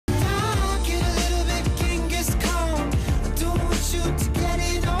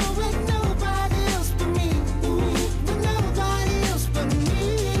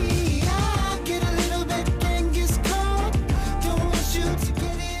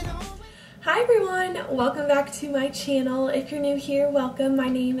Hi everyone, welcome back to my channel. If you're new here, welcome. My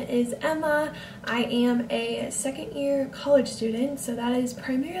name is Emma. I am a second year college student, so that is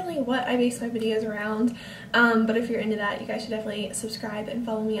primarily what I base my videos around. But if you're into that, you guys should definitely subscribe and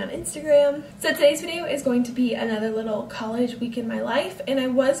follow me on Instagram. So today's video is going to be another little college week in my life, and I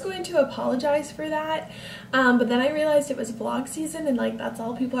was going to apologize for that, but then I realized it was vlog season and like that's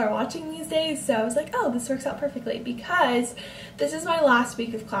all people are watching these days, so I was like, oh, this works out perfectly because this is my last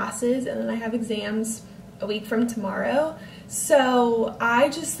week of classes and then I have exams a week from tomorrow, so I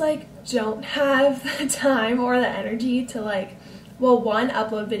just like don't have the time or the energy to like, well, one,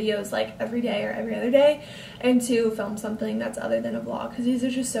 upload videos like every day or every other day, and two, film something that's other than a vlog because these are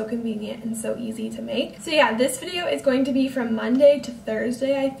just so convenient and so easy to make. So yeah, this video is going to be from Monday to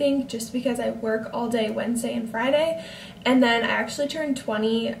Thursday, I think, just because I work all day Wednesday and Friday, and then I actually turn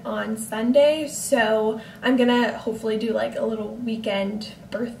 20 on Sunday, so I'm gonna hopefully do like a little weekend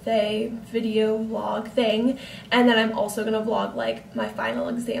birthday video vlog thing, and then I'm also gonna vlog like my final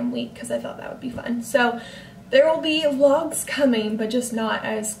exam week because I thought that would be fun. So there will be vlogs coming, but just not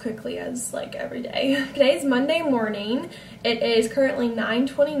as quickly as like every day. Today's Monday morning. It is currently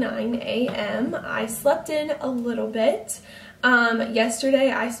 9:29 a.m. I slept in a little bit.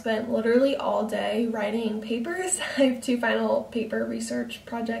 Yesterday I spent literally all day writing papers. I have two final paper research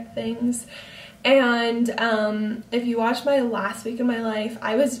project things. And if you watched my last week of my life,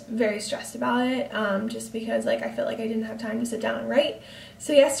 I was very stressed about it, just because like I felt like I didn't have time to sit down and write.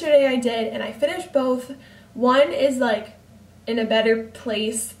 So yesterday I did, and I finished both. One is like in a better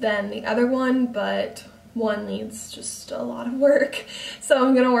place than the other one, but one needs just a lot of work. So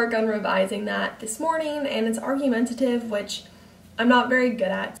I'm gonna work on revising that this morning, and it's argumentative, which I'm not very good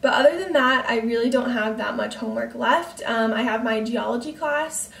at. But other than that, I really don't have that much homework left. I have my geology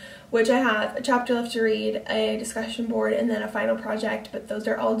class, which I have a chapter left to read, a discussion board, and then a final project, but those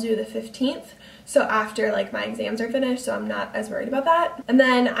are all due the 15th. So after like my exams are finished, so I'm not as worried about that. And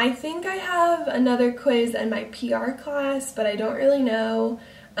then I think I have another quiz in my PR class, but I don't really know.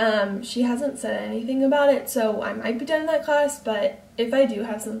 She hasn't said anything about it, so I might be done in that class, but if I do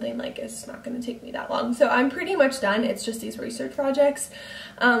have something, like, it's not going to take me that long. So I'm pretty much done. It's just these research projects,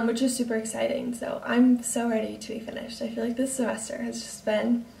 which is super exciting. So I'm so ready to be finished. I feel like this semester has just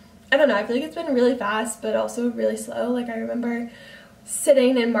been, I don't know, I feel like it's been really fast, but also really slow. Like, I remember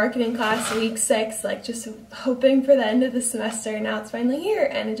sitting in marketing class week 6, like just hoping for the end of the semester. Now it's finally here,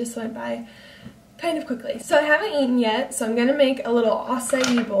 and it just went by kind of quickly. So I haven't eaten yet, so I'm gonna make a little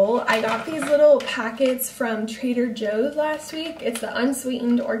acai bowl. I got these little packets from Trader Joe's last week. It's the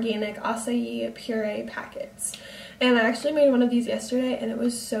unsweetened organic acai puree packets. And I actually made one of these yesterday and it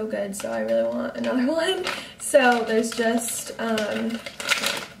was so good, so I really want another one. So there's just,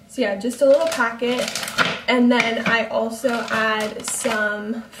 just a little packet. And then I also add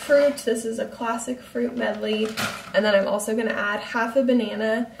some fruit. This is a classic fruit medley. And then I'm also gonna add half a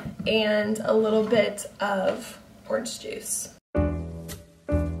banana and a little bit of orange juice.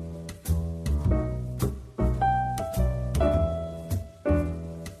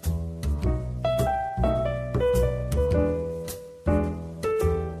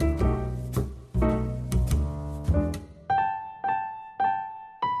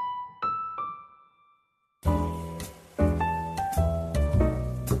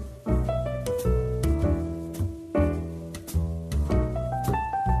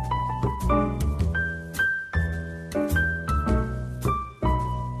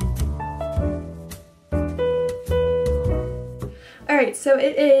 Alright, so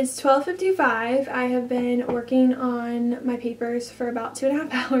it is 12:55. I have been working on my papers for about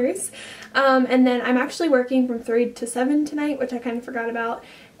 2.5 hours. And then I'm actually working from 3 to 7 tonight, which I kind of forgot about.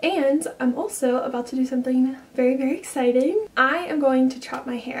 And I'm also about to do something very, very exciting. I am going to chop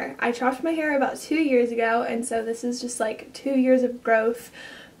my hair. I chopped my hair about 2 years ago, and so this is just like 2 years of growth.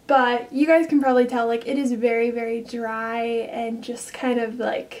 But you guys can probably tell, like, it is very, very dry and just kind of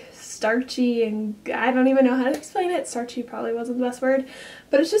like starchy, and I don't even know how to explain it. Starchy probably wasn't the best word,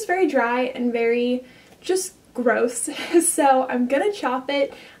 but it's just very dry and very just gross. So I'm gonna chop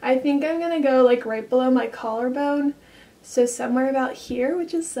it. I think I'm gonna go like right below my collarbone, so somewhere about here,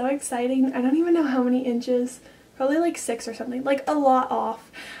 which is so exciting. I don't even know how many inches, probably like 6 or something, like a lot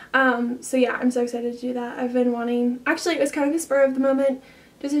off. So yeah, I'm so excited to do that. I've been wanting, actually it was kind of a spur of the moment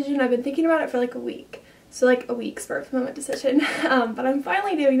decision. I've been thinking about it for like a week. So like a week spur of the moment decision, but I'm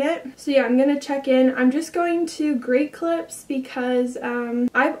finally doing it. So yeah, I'm gonna check in. I'm just going to Great Clips because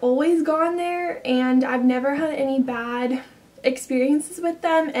I've always gone there and I've never had any bad experiences with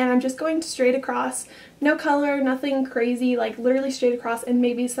them, and I'm just going straight across, no color, nothing crazy, like literally straight across, and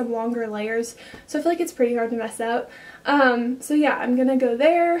maybe some longer layers, so I feel like it's pretty hard to mess up. So yeah, I'm gonna go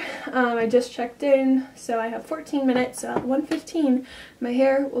there. I just checked in, so I have 14 minutes, so at 1:15 my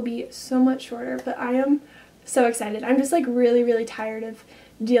hair will be so much shorter, but I am so excited. I'm just like really tired of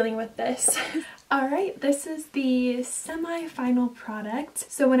dealing with this. Alright, this is the semi-final product.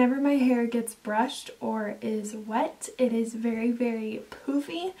 So whenever my hair gets brushed or is wet, it is very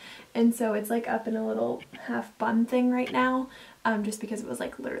poofy, and so it's like up in a little half bun thing right now, just because it was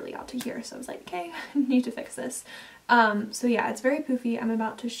like literally out to here, so I was like, okay, I need to fix this. So yeah, it's very poofy. I'm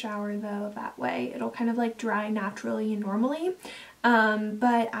about to shower though, that way it'll kind of like dry naturally and normally.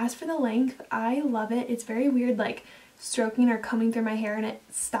 But as for the length, I love it. It's very weird, like stroking or combing through my hair and it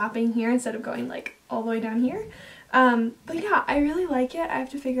stopping here instead of going like all the way down here. But yeah, I really like it. I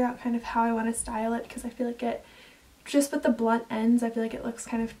have to figure out kind of how I want to style it, because I feel like it, just with the blunt ends, I feel like it looks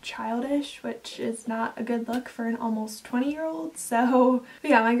kind of childish, which is not a good look for an almost 20-year-old. So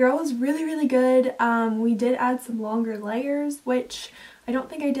but yeah, my girl was really good. We did add some longer layers, which I don't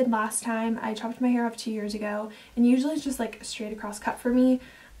think I did last time. I chopped my hair off 2 years ago, and usually it's just like a straight across cut for me.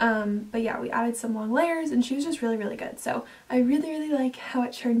 But yeah, we added some long layers, and she was just really good. So I really like how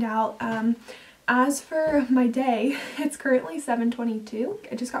it turned out. As for my day, it's currently 7:22.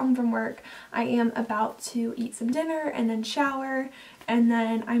 I just got home from work. I am about to eat some dinner and then shower, and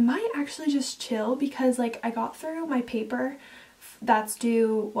then I might actually just chill, because like I got through my paper that's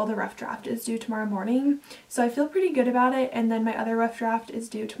due, well, the rough draft is due tomorrow morning, so I feel pretty good about it, and then my other rough draft is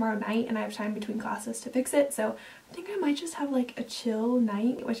due tomorrow night, and I have time between classes to fix it, so I think I might just have like a chill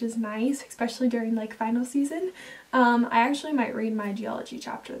night, which is nice, especially during like final season. I actually might read my geology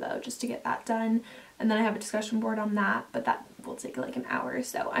chapter though, just to get that done, and then I have a discussion board on that, but that will take like an hour or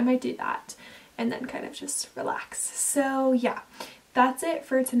so. I might do that and then kind of just relax. So yeah, that's it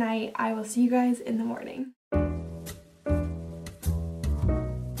for tonight. I will see you guys in the morning.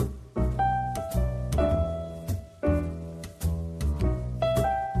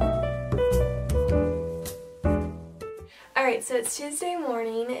 Alright, so it's Tuesday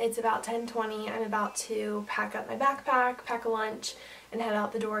morning. It's about 10:20. I'm about to pack up my backpack, pack a lunch, and head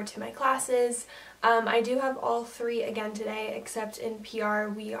out the door to my classes. I do have all 3 again today, except in PR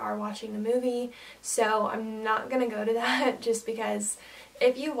we are watching a movie, so I'm not gonna go to that just because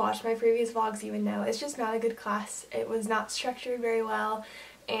if you watch my previous vlogs you would know it's just not a good class. It was not structured very well,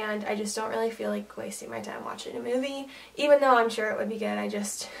 and I just don't really feel like wasting my time watching a movie, even though I'm sure it would be good.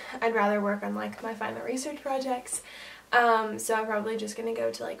 I'd rather work on like my final research projects. So I'm probably just going to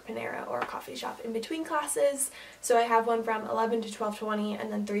go to like Panera or a coffee shop in between classes. So I have one from 11 to 12:20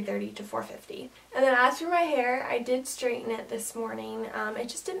 and then 3:30 to 4:50. And then as for my hair, I did straighten it this morning. It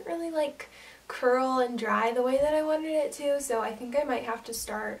just didn't really like curl and dry the way that I wanted it to, so I think I might have to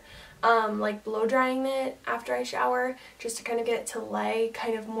start like blow drying it after I shower, just to kind of get it to lay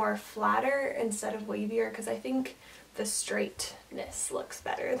kind of more flatter instead of wavier, because I think the straightness looks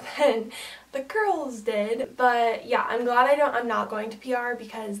better than the curls did. But yeah, I'm glad I'm not going to PR,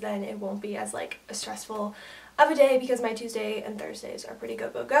 because then it won't be as like a stressful of a day, because my Tuesday and Thursdays are pretty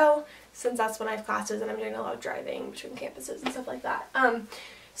go, since that's when I have classes and I'm doing a lot of driving between campuses and stuff like that.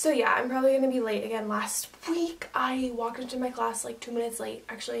 So yeah, I'm probably going to be late again. Last week I walked into my class like 2 minutes late.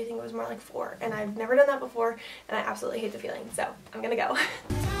 Actually, I think it was more like 4, and I've never done that before, and I absolutely hate the feeling, so I'm gonna go.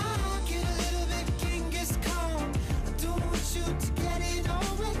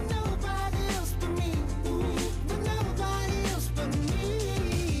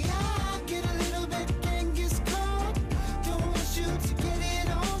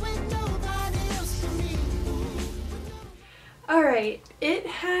 Alright, it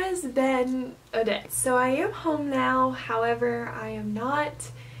has been a day. So I am home now, however, I am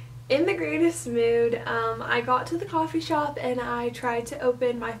not in the greatest mood. I got to the coffee shop and I tried to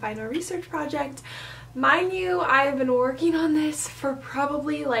open my final research project. Mind you, I have been working on this for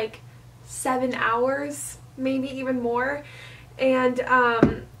probably like 7 hours, maybe even more, and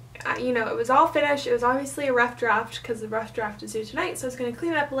you know, it was all finished. It was obviously a rough draft, because the rough draft is due tonight, so I was going to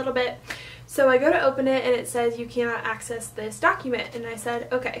clean it up a little bit. So I go to open it and it says you cannot access this document, and I said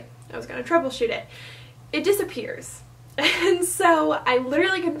okay. I was going to troubleshoot it. It disappears, and so I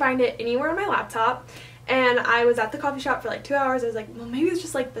literally couldn't find it anywhere on my laptop, and I was at the coffee shop for like 2 hours. I was like, well, maybe it's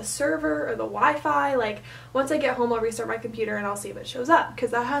just like the server or the Wi-Fi, like once I get home I'll restart my computer and I'll see if it shows up,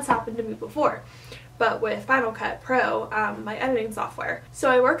 because that has happened to me before, but with Final Cut Pro, my editing software. So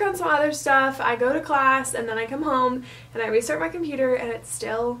I work on some other stuff, I go to class, and then I come home and I restart my computer and it's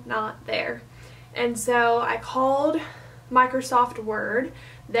still not there. And so I called Microsoft Word.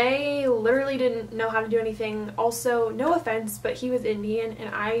 They literally didn't know how to do anything. Also, no offense, but he was Indian,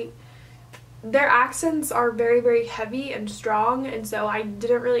 and their accents are very, very heavy and strong, and so I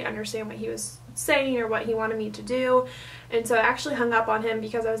didn't really understand what he was saying or what he wanted me to do. And so I actually hung up on him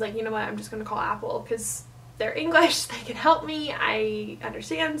because I was like, you know what, I'm just going to call Apple because they're English, they can help me, I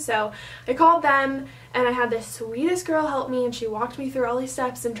understand. So I called them, and I had the sweetest girl help me, and she walked me through all these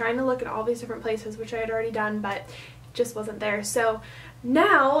steps and trying to look at all these different places, which I had already done, but it just wasn't there. So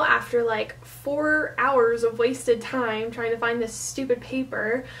now, after like 4 hours of wasted time trying to find this stupid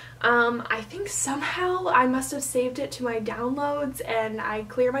paper, I think somehow I must have saved it to my downloads, and I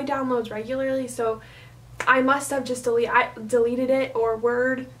clear my downloads regularly, so I must have just deleted it, or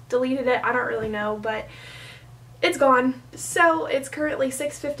Word deleted it, I don't really know, but it's gone. So it's currently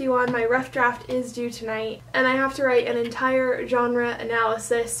 6:51, my rough draft is due tonight, and I have to write an entire genre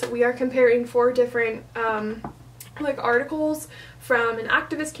analysis. We are comparing 4 different like articles from an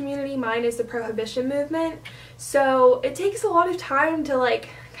activist community. Mine is the prohibition movement, so it takes a lot of time to like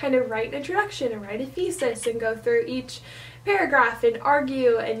kind of write an introduction and write a thesis and go through each paragraph and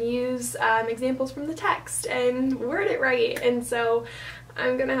argue and use examples from the text and word it right, and so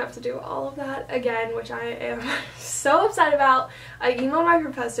I'm gonna have to do all of that again, which I am so upset about. I emailed my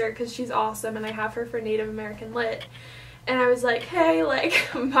professor because she's awesome and I have her for Native American Lit, and I was like, hey, like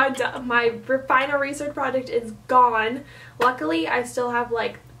my final research project is gone. Luckily I still have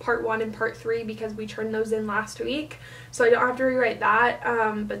like part 1 and part 3 because we turned those in last week, so I don't have to rewrite that,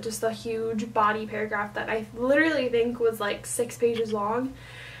 but just the huge body paragraph that I literally think was like 6 pages long.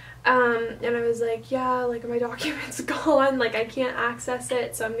 And I was like, yeah, like my document's gone, like I can't access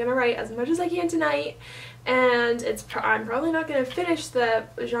it, so I'm gonna write as much as I can tonight, and I'm probably not gonna finish the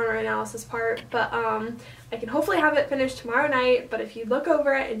genre analysis part, but I can hopefully have it finished tomorrow night. But if you look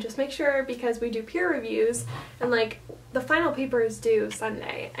over it and just make sure, because we do peer reviews, and like the final paper is due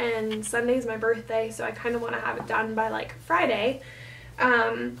Sunday, and Sunday's my birthday, so I kind of want to have it done by like Friday.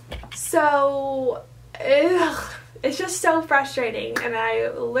 So it's just so frustrating, and I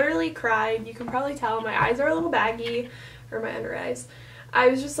literally cried. You can probably tell my eyes are a little baggy, or my under eyes. I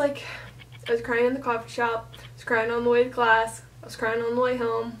was just like, I was crying in the coffee shop, I was crying on the way to class, I was crying on the way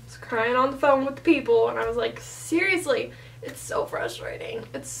home, I was crying on the phone with the people, and I was like, seriously, it's so frustrating.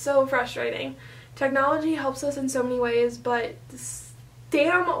 It's so frustrating. Technology helps us in so many ways, but this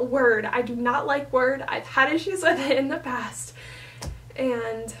damn Word, I do not like Word. I've had issues with it in the past,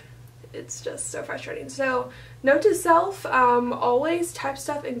 and it's just so frustrating. So note to self, always type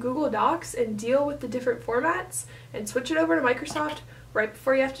stuff in Google Docs and deal with the different formats and switch it over to Microsoft right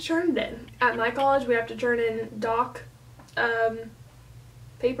before you have to turn it in. At my college we have to turn in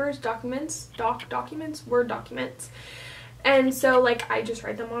Word documents, and so like I just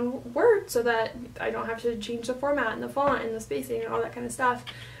write them on Word so that I don't have to change the format and the font and the spacing and all that kind of stuff.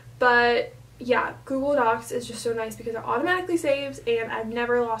 But yeah, Google Docs is just so nice because it automatically saves, and I've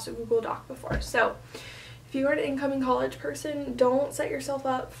never lost a Google Doc before. So if you are an incoming college person, don't set yourself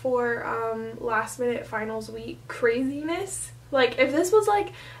up for last minute finals week craziness. Like if this was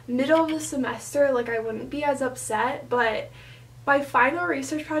like middle of the semester, like I wouldn't be as upset, but my final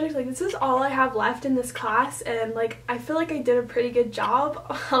research project, like this is all I have left in this class, and like I feel like I did a pretty good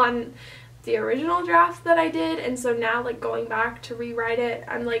job on the original draft that I did, and so now like going back to rewrite it,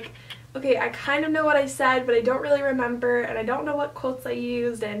 I'm like, okay, I kind of know what I said, but I don't really remember, and I don't know what quotes I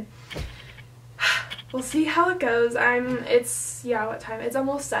used, and we'll see how it goes. What time? It's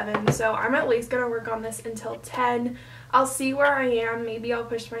almost 7, so I'm at least gonna work on this until 10. I'll see where I am. Maybe I'll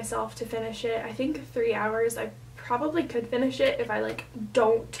push myself to finish it. I think 3 hours. I probably could finish it if I like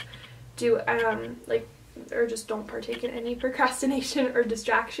don't do or just don't partake in any procrastination or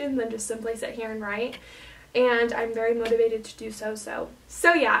distraction, then just simply sit here and write. And I'm very motivated to do so.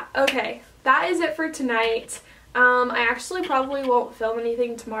 So yeah, okay, that is it for tonight. I actually probably won't film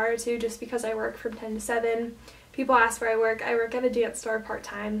anything tomorrow too, just because I work from 10 to 7. People ask where I work. I work at a dance store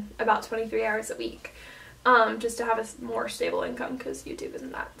part-time, about 23 hours a week, just to have a more stable income, because YouTube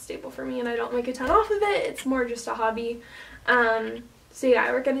isn't that stable for me and I don't make a ton off of it. It's more just a hobby. So yeah,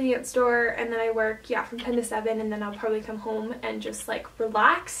 I work at a dance store, and then I work, yeah, from 10 to 7, and then I'll probably come home and just like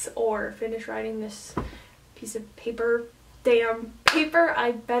relax or finish writing this piece of paper. Damn paper,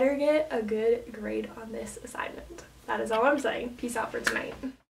 I better get a good grade on this assignment. That is all I'm saying. Peace out for tonight.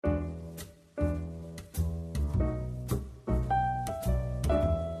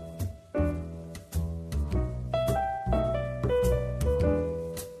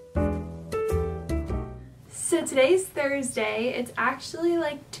 So today's Thursday. It's actually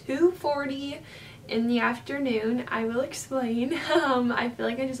like 2:40 in the afternoon. I will explain. I feel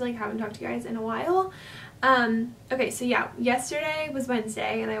like I just like haven't talked to you guys in a while. Okay, so yeah, yesterday was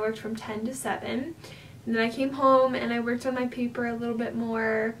Wednesday and I worked from 10 to 7. And then I came home and I worked on my paper a little bit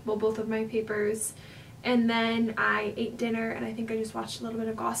more, well, both of my papers. And then I ate dinner and I think I just watched a little bit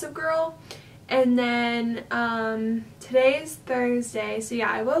of Gossip Girl. And then today is Thursday, so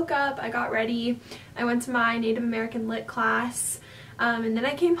yeah, I woke up, I got ready, I went to my Native American Lit class, and then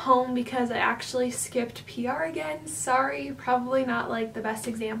I came home because I actually skipped PR again. Sorry, probably not like the best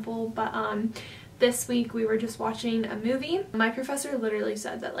example, but this week we were just watching a movie. My professor literally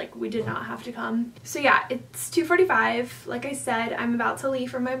said that like we did not have to come. So yeah, it's 2:45. Like I said, I'm about to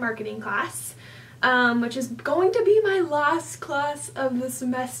leave for my marketing class, which is going to be my last class of the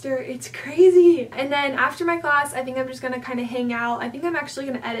semester. It's crazy. And then after my class, I think I'm just gonna kind of hang out. I think I'm actually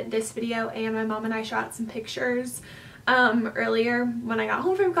gonna edit this video, and my mom and I shot some pictures earlier when I got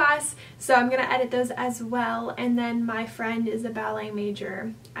home from class, so I'm gonna edit those as well. And then my friend is a ballet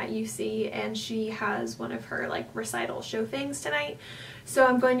major at UC and she has one of her like recital show things tonight, so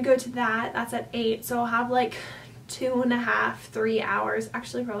I'm going to go to that. That's at 8, so I'll have like 2.5, 3 hours,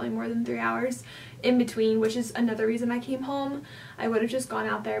 actually probably more than 3 hours in between, which is another reason I came home. I would have just gone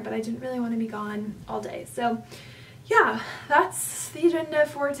out there, but I didn't really want to be gone all day. So yeah, that's the agenda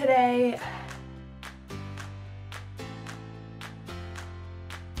for today.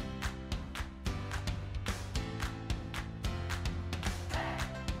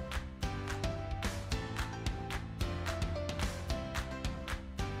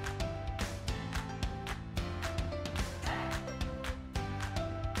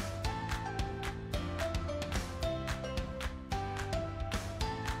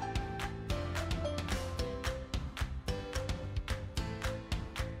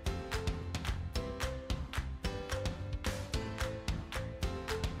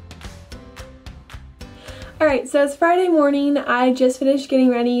 Alright, so it's Friday morning. I just finished getting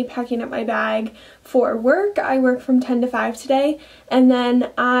ready, packing up my bag for work. I work from 10 to 5 today, and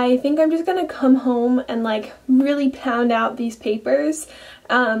then I think I'm just gonna come home and like really pound out these papers.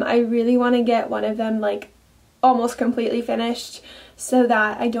 I really want to get one of them like almost completely finished so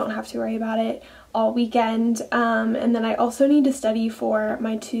that I don't have to worry about it all weekend. And then I also need to study for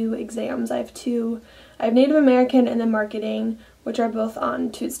my 2 exams. I have Native American and then marketing, which are both on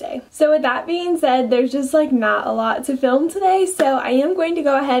Tuesday. So with that being said, there's just like not a lot to film today, so I am going to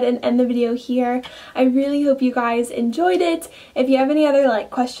go ahead and end the video here. I really hope you guys enjoyed it. If you have any other like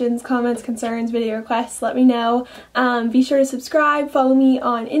questions, comments, concerns, video requests, let me know. Be sure to subscribe, follow me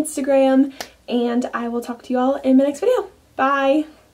on Instagram, and I will talk to you all in my next video. Bye!